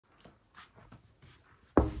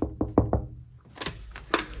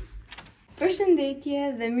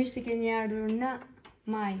Përshëndetje dhe mirë se keni ardhur në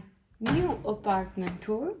my new apartment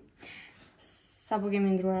tour. Sapo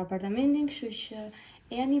kemi ndruar apartamentin, kështu që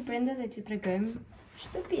jani brenda dhe t'ju tregojmë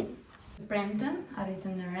shtëpinë. Premten,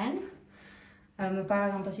 arritëm në Ren. Më para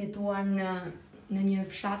kam pasjetuar në një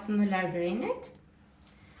fshat më larg Renit.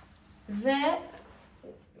 Dhe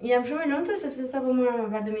jam shumë e lumtur sepse sapo morëm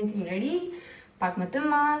apartamentin në ri, pak më të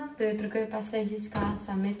madh, do ju tregoj pastaj gjithçka,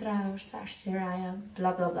 sa metra është, sa është qiraja, bla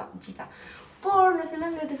bla bla, gjitha. Por në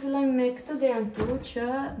fillim do të fillojmë me këtë derën këtu që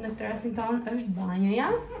në këtë rastin tonë është banjoja.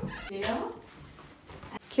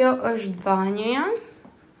 Kjo është banjoja.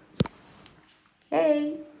 Hey!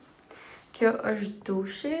 Kjo është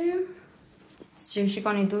dushi. Si që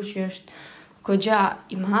shikoni, dushi është goxha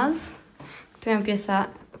i madh. Këtu janë pjesa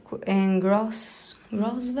e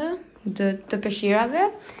ngrosve, të peshqirave.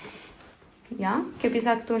 Ja, kjo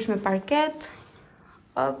pjesa këtu është me parket.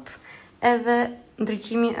 Edhe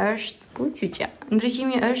ndriqimi është puqyqja.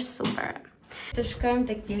 Ndriqimi është super. Të shkojmë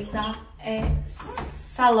tek pjesa e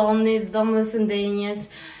sallonit, dhomës së ndenjes,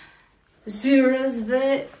 zyrës dhe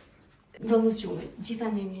dhomës gjumit.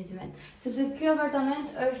 Gjitha në mjetimet. Sepse kjo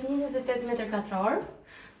apartament është 28 m².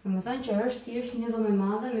 Domethënë që është thjesht një dhomë e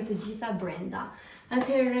madhe me të gjitha brenda.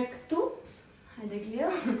 Atëherë këtu, hajde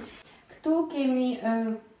Kleo. Këtu kemi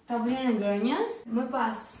tavullin e ngrënjes. Më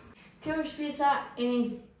pas, kjo është pjesa e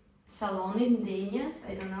sallonit, ndenjes,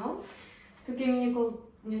 I don't know. Këtu kemi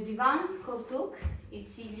një divan, koltuk, I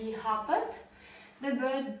cili hapet dhe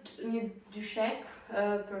bëhet një dyshek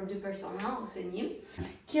për 2 persona ose 1.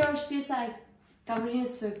 Kjo është pjesa e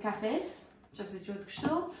tavullinës së kafes, nëse quhet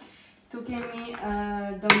kështu. Këtu kemi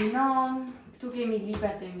domino, këtu kemi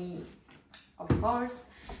librat e mi, of course.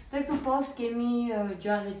 Dhe këtu poshtë kemi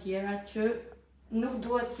gjëra të tjera që nuk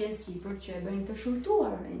duhet të jenë sipër që e bëjnë të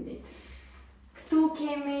shurtuar vendin. Këtu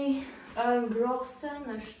kemi ngrosën,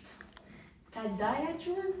 është kaldaja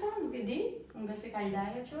quhen këta, nuk e di, unë besoj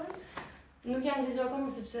kaldaja quhen. Nuk jam ndizuar akoma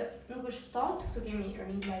sepse nuk është ftohtë. Këtu kemi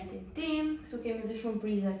ring lightin tim, këtu kemi dhe shumë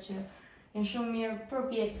priza që janë shumë mirë për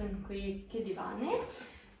pjesën ku I ke divani.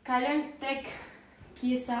 Kalojmë tek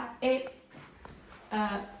pjesa e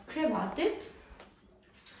krevatit.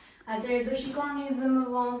 Atëherë do shikoni dhe më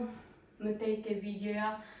vonë më tej ke videoja.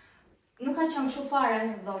 Nuk ka qenë shumë fare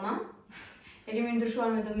dhoma. E kemi ndryshuar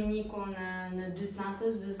me Dominikun në 2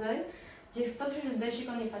 natës, besoj. Gjithë këto që do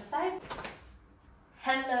shikoni pastaj.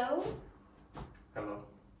 Hello. Hello.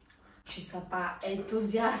 Çisa pa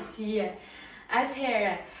entuziastie.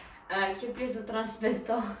 Atëherë, kjo pjesë do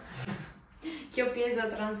transmetohet. Kjo pjesë do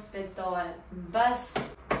transmetohet bas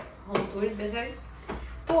hoturit, besoj.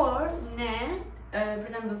 Por ne për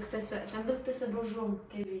ta bërë këtë se bërë shumë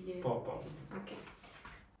ke video. Po. Okay.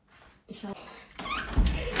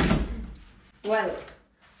 Well,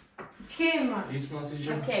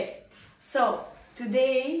 okay. So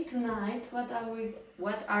tonight, what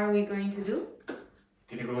are we going to do?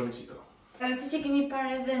 Ti rikujtojmë çito. Si që keni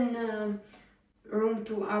parë edhe në room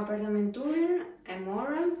to apartamenturin, e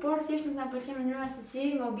morëm, por thjesht nuk na pëlqen mënyra se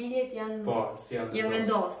si mobiljet janë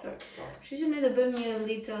vendosur. Kështu që ne do bëjmë një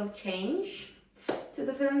little change. Që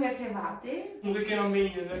do fillojmë nga krevati. Nuk e kena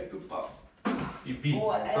menjë edhe këtu pa. I bi.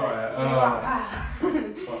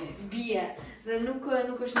 Bie. Dhe nuk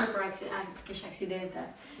është në për të kesh aksidente.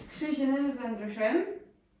 Kështu që ne do të ndryshojmë.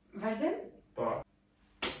 Vazhdim? Po.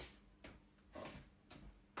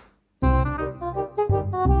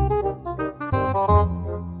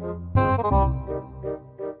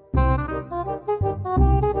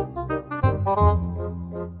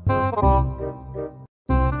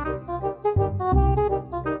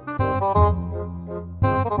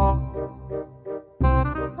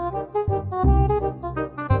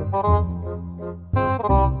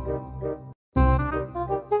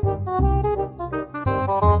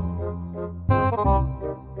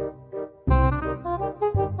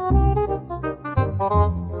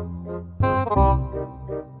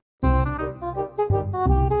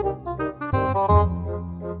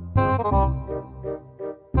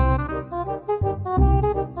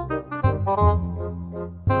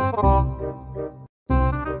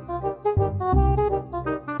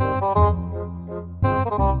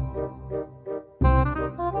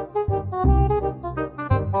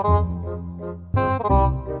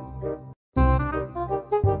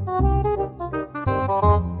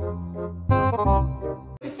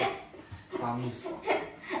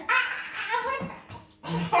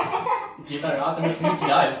 Gjitha rase me shmik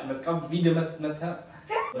live, me të kam video me të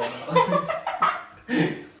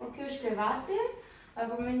Po kjo është krevati,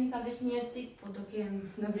 për me një ka veç një stik, po do kem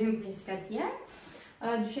në brim pjesë tjerë.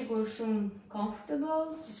 Dysheku është shumë comfortable,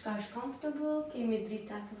 gjithçka është comfortable, kemi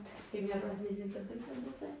drita këtë, kemi apërëtnizim të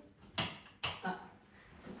dritë,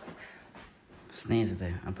 Snezët e,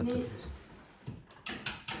 apo të...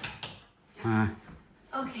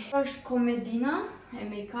 Okej. Është komedina e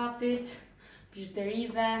make-upit,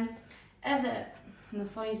 bijuterive, edhe në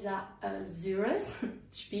thojza zyrës,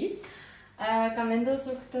 shtëpis. Kam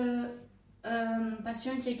vendosur këtë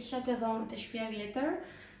pasion që e kisha të dhomë të shtëpia vjetër,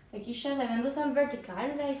 e kisha dhe vendosa në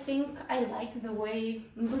vertikal dhe I think I like the way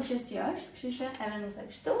më pëlqen si është, kështu që e vendosa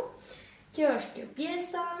kështu. Kjo është kjo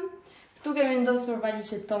pjesa. Këtu kemi vendosur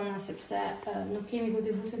valizhet tona sepse nuk kemi ku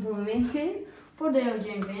t'i vusim për momentin, por do ja u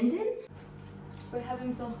gjejmë vendin. Po I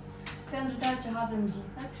hapim këto ndërtar që hapem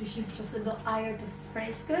gjitha, kështu që nëse do ajër të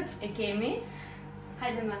freskët e kemi.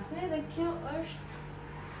 Hajde mas me, dhe kjo është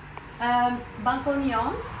balkoni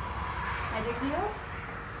jon. Hajde kjo.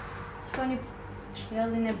 Shkoni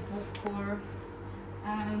qellin e bukur.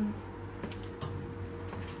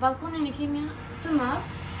 Balkonin e kemi të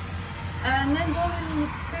madh. Ne ndodhemi në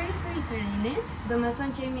periferi të Rinit, do me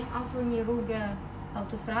thënë që jemi afër një rrugë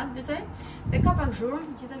autostradë, besoj, dhe ka pak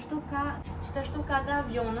zhurmë, gjithashtu ka dhe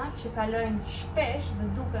avionat që kalojnë shpesh dhe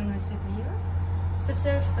duken në sy të lirë,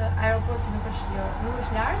 sepse është aeroporti nuk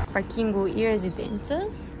është larg. Parkingu I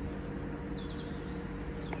rezidencës.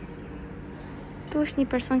 Tu është një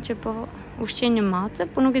person që po ushqen një mace,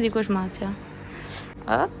 po nuk e di ku është macja.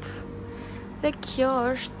 Dhe kjo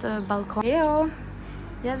është balkoni.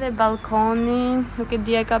 Ja dhe balkoni, nuk e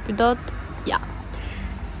di e kapi dot. Ja.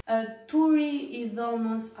 Turi I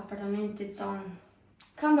dhomës apartamentit ton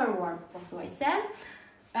ka mbaruar pothuajse.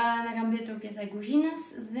 Na ka mbetur pjesa e kuzhinës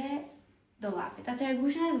dhe dollapit. Atëherë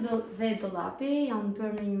kuzhina dhe dollapi janë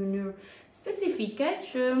bërë në një mënyrë specifike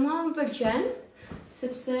që mua më pëlqen,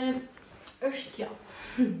 sepse është kjo.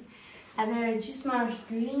 Atëherë gjysma është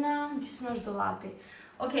kuzhina, gjysma është dollapi.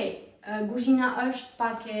 Okej, kuzhina është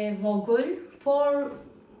pak e vogël, por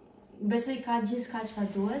besoj ka gjithçka çfarë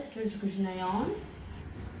duhet. Kjo është kuzhina jonë.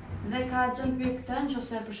 Dhe ka qenë pyet këtë,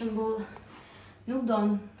 nëse për shembull nuk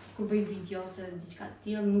don kur bëj video ose diçka të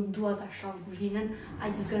tillë, nuk dua ta shoh kuzhinën, I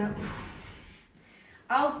just gonna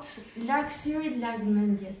out larg syrit, larg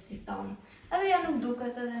mendjes, si thon. Edhe ja nuk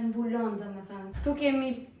duket edhe mbulon, domethënë. Ktu kemi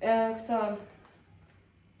këtë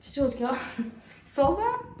ç'është kjo? Sofa,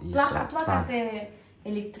 plakat e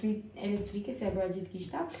elektrike, se e bëra gjithë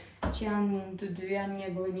kishta, që janë të dyja një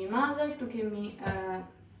bëllë një madhe. Këtu kemi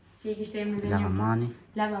si e kishte emrin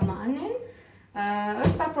lavamanin.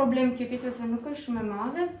 Është pa problem kjo pjesa se nuk është shumë e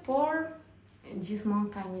madhe, por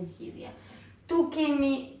gjithmonë ka një zgjidhje. Këtu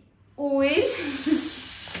kemi ujë,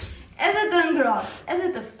 edhe të ngrohtë, edhe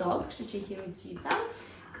të ftohtë, kështu që I kemi të gjitha.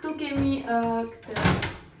 Këtu kemi këtë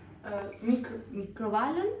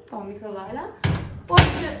mikrovalën, mikrovala, por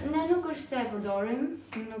që ne nuk është se e përdorim,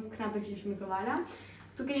 nuk na pëlqen mikrovala.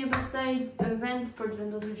 Këtu kemi pastaj vend për të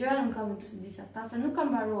vendosur gjëra, nuk kam vendosur disa tasa, nuk kam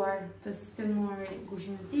mbaruar të sistemuar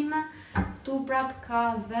kuzhinën time. Këtu prap ka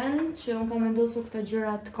vend që unë kam vendosur këto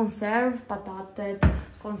gjërat konserv, patatet,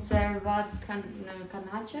 konservat, në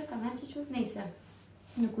kanaçe quhet, nejse,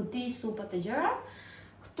 në kuti, supat e gjëra.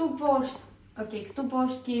 Këtu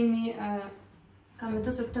poshtë kemi kam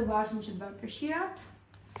vendosur këtë varsën që të bërë përshirat.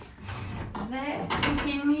 Dhe këtu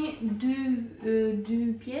kemi dy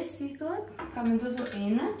pjesë, si thuhet, kam vendosur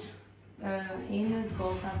enët,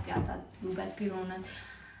 gotat, pjatat, lugat, pironat,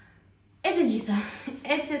 e të gjitha,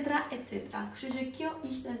 etc. Kështu që kjo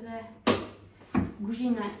ishte dhe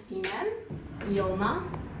kuzhina ime, jona.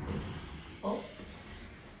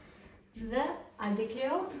 Dhe, hajde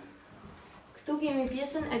Kleo, këtu kemi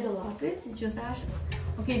pjesën e dollapit, si që thash.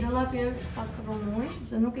 Okej, dollapi është pak rromuj,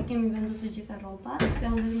 dhe nuk e kemi vendosur gjitha rrobat, se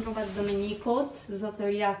janë vetëm rrobat Domenikot,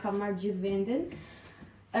 zotëria ka marrë gjithë vendin,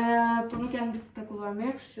 por nuk janë pekulluar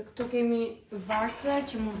mirë, kështu që këtu kemi varse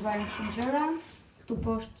që mund të varen shumë gjëra, këtu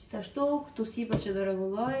poshtë gjithashtu, këtu sipër që do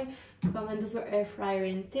rregulloj, që kam vendosur air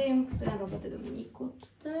fryerin tim, këtu janë rrobat e Domenikut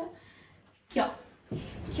dhe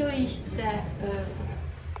kjo ishte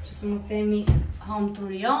që se më themi home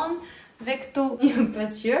tour jon, dhe këtu një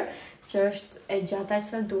pasqyrë që është e gjata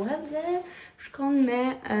sa duhet dhe shkon me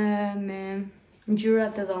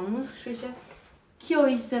ngjyrat e dhomës, kështu që kjo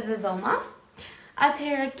ishte dhe dhoma.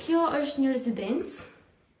 Atëherë kjo është një rezidencë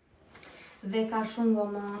dhe ka shumë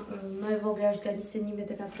dhoma, më e vogla është nga 21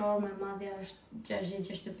 metra katror, më e madhja është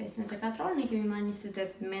 665 metra katror, ne kemi marrë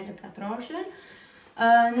 28 metra katrorshën.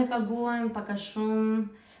 Ne paguajmë pak a shumë,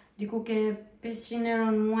 diku ke 500 euro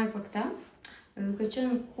në muaj për këta. Duke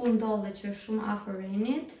qenë ku ndodhe që është shumë afër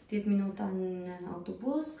Renit, 10 minuta në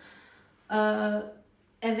autobus,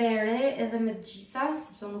 edhe e re, edhe me të gjitha,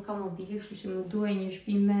 sepse nuk kam mobile, kështu që më duhet një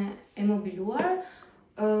shtëpi me e mobiluar,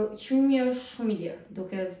 çmimi është shumë I lirë,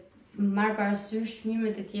 duke marrë parasysh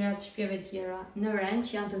çmimet e tjera të shtëpive tjera në Ren,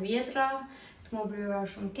 që janë të vjetra, të të mobiliora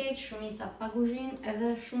shumë keq, shumica pa kuzhinë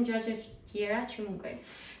edhe shumë gjëra tjera që mungojnë.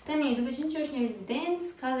 Tani, duke qenë që është një rezidencë,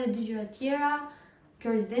 ka dhe dy gjëra tjera.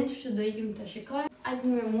 Kjo rezidencë që do ikim të shikojmë.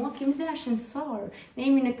 Ardhni me mua, kemi dhe ashensor. Ne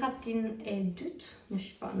jemi në katin e dytë,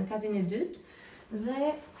 në katin e dytë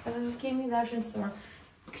dhe kemi dhe ashensor.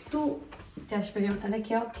 Këtu t'ja shpjegojmë edhe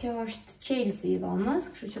kjo është qelsi i dhomës,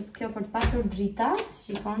 kështu që kjo për të pasur drita,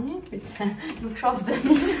 shikoni, pse nuk shoh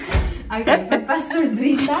dëni. Okej, për të pasur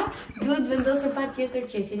drita, duhet vendosur patjetër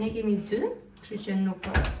qelsi. Ne kemi dy, kështu që nuk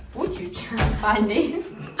falni.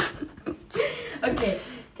 Okej,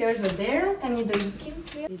 kjo është dera, tani do ikim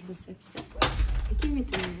këtu sepse e kemi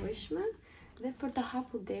të nevojshme dhe për të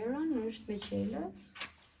hapur derën është me qelës,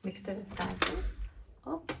 me këtë tajtë.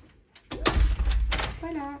 Hop.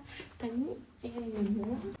 Voilà, tani e në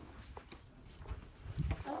mua.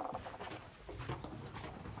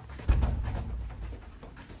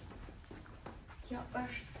 Kjo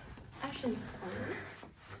është ashensori.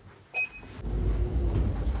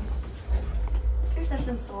 Kjo është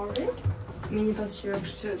ashensori. Me një pasqyrë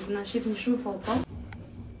kështu që na shihni shumë foto.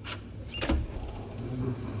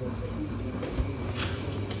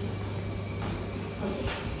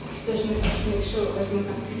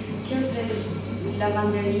 Kjo është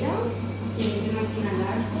lavanderia, kemi dy makina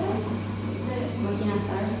larse dhe makina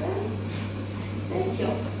tarse dhe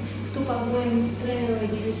kjo. Këtu paguajmë 3,5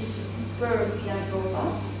 € për t'ja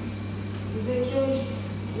rrobat dhe kjo është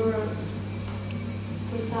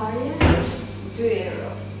për tharje është 2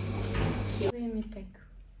 €. Kjo jemi tek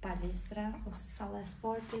palestra ose salla e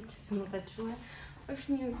sportit, që si mund ta quaj, është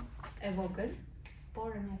një e vogël, por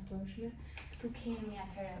e mjaftueshme. Këtu kemi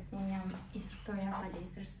atëherë, unë jam instruktorja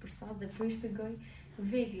palestrës për sot dhe po ju shpjegoj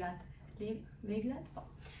veglat. Veglat? Po.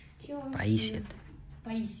 Kjo është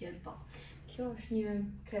pajisjet, po. Kjo është një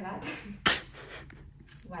krevat.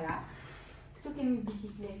 Voilà. Këtu kemi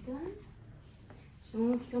bicikletën, që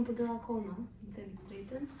unë t'i kam përdor akoma, të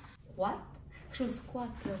bicikletën. Squat. Kështu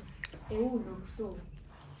squat e ulur,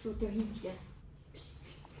 kështu të hiqje.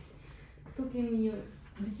 Këtu kemi një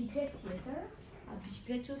bicikletë tjetër. A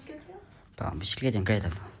bicikletë që të kjo? Po, bicikletë në kreta,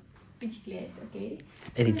 po. Bicikletë, okej.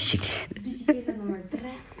 Edhe bicikletë. Bicikleta nëmër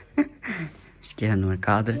 3. Bicikleta nëmër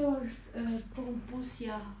 4. Kjo është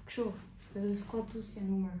pompusja, kështu, skuatusja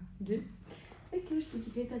nëmër 2. Dhe kjo është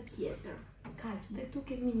bicikleta tjetër. Kaq, dhe këtu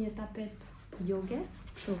kemi një tapet joge,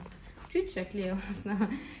 kështu. Kyçe, Kleo,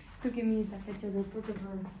 këtu kemi një tapet joge për të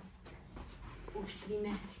bërë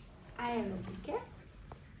ushtrime aerobike.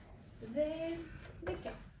 Dhe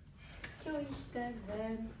kjo. Kjo ishte dhe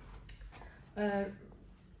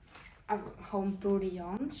home tour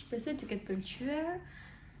jonë. Shpresoj të ketë pëlqyer.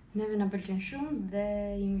 Neve na pëlqen shumë dhe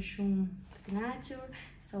jemi shumë të kënaqur.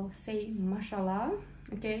 So say mashallah,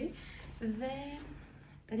 okay? Dhe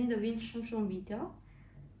tani do vinë shumë video.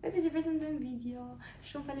 Dhe si prezantojmë video.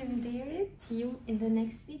 Shumë faleminderit. See you in the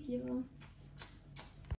next video.